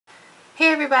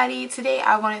Hey everybody, today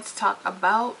I wanted to talk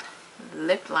about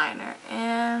lip liner,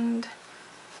 and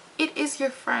it is your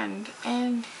friend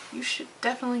and you should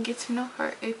definitely get to know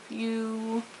her if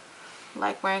you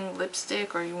like wearing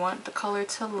lipstick or you want the color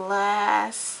to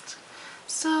last.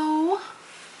 So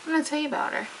I'm going to tell you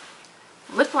about her.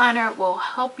 Lip liner will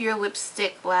help your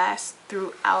lipstick last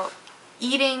throughout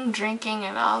eating, drinking,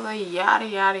 and all the yada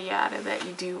yada yada that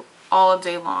you do all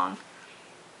day long.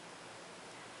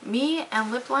 Me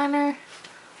and lip liner,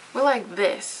 we're like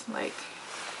this. Like,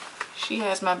 she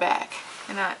has my back,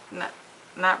 and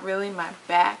not really my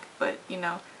back, but you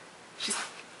know,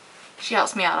 she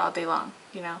helps me out all day long,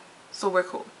 you know, so we're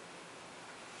cool.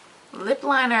 Lip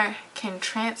liner can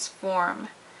transform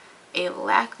a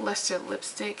lackluster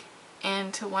lipstick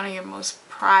into one of your most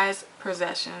prized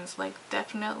possessions. Like,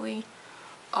 definitely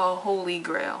a holy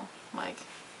grail. Like,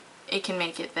 it can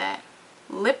make it that.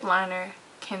 Lip liner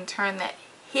can turn that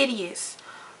hideous,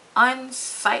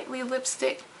 unsightly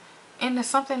lipstick into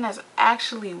something that's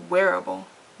actually wearable.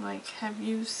 Like, have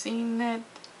you seen that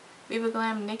Viva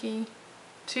Glam Nikki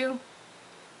 2?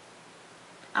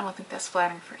 I don't think that's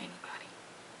flattering for anybody.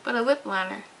 But a lip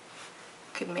liner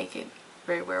could make it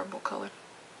very wearable color.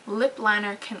 Lip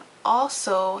liner can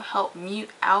also help mute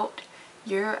out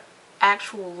your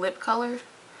actual lip color,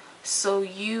 so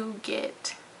you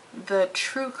get the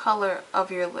true color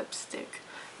of your lipstick.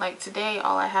 Like today,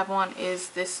 all I have on is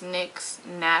this NYX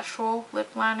natural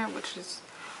lip liner, which is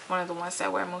one of the ones that I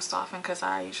wear most often because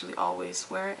I usually always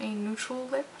wear a neutral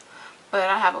lip. But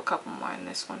I have a couple more, and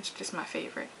this one's just my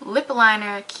favorite. Lip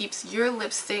liner keeps your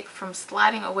lipstick from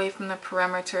sliding away from the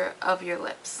perimeter of your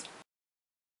lips.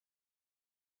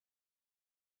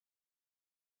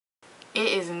 It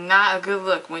is not a good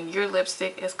look when your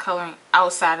lipstick is coloring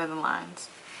outside of the lines.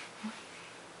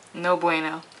 No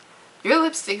bueno. Your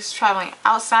lipstick is traveling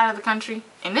outside of the country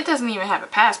and it doesn't even have a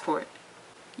passport.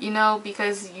 You know,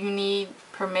 because you need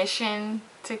permission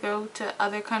to go to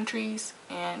other countries,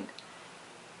 and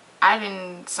I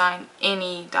didn't sign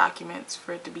any documents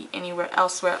for it to be anywhere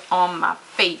elsewhere on my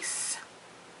face.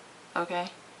 Okay?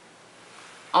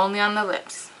 Only on the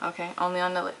lips. Okay? Only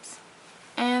on the lips.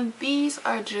 And these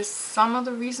are just some of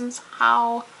the reasons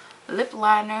how lip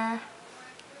liner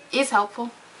is helpful.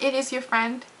 It is your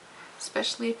friend,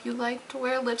 especially if you like to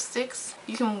wear lipsticks.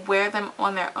 You can wear them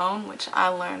on their own, which I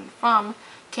learned from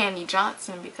Candy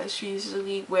Johnson, because she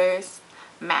usually wears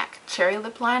MAC Cherry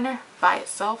Lip Liner by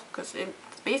itself, because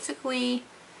it's basically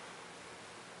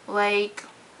like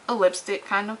a lipstick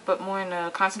kind of, but more in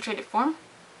a concentrated form.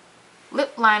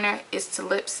 Lip liner is to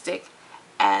lipstick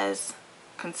as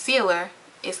concealer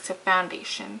is to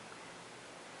foundation.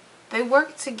 They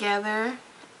work together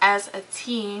as a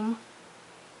team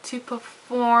to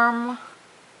perform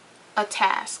a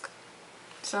task.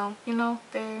 So, you know,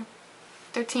 they're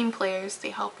team players. They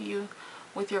help you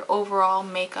with your overall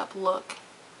makeup look.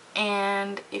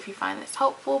 And if you find this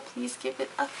helpful, please give it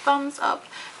a thumbs up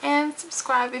and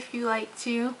subscribe if you like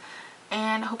to.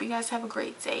 And I hope you guys have a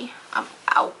great day. I'm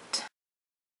out.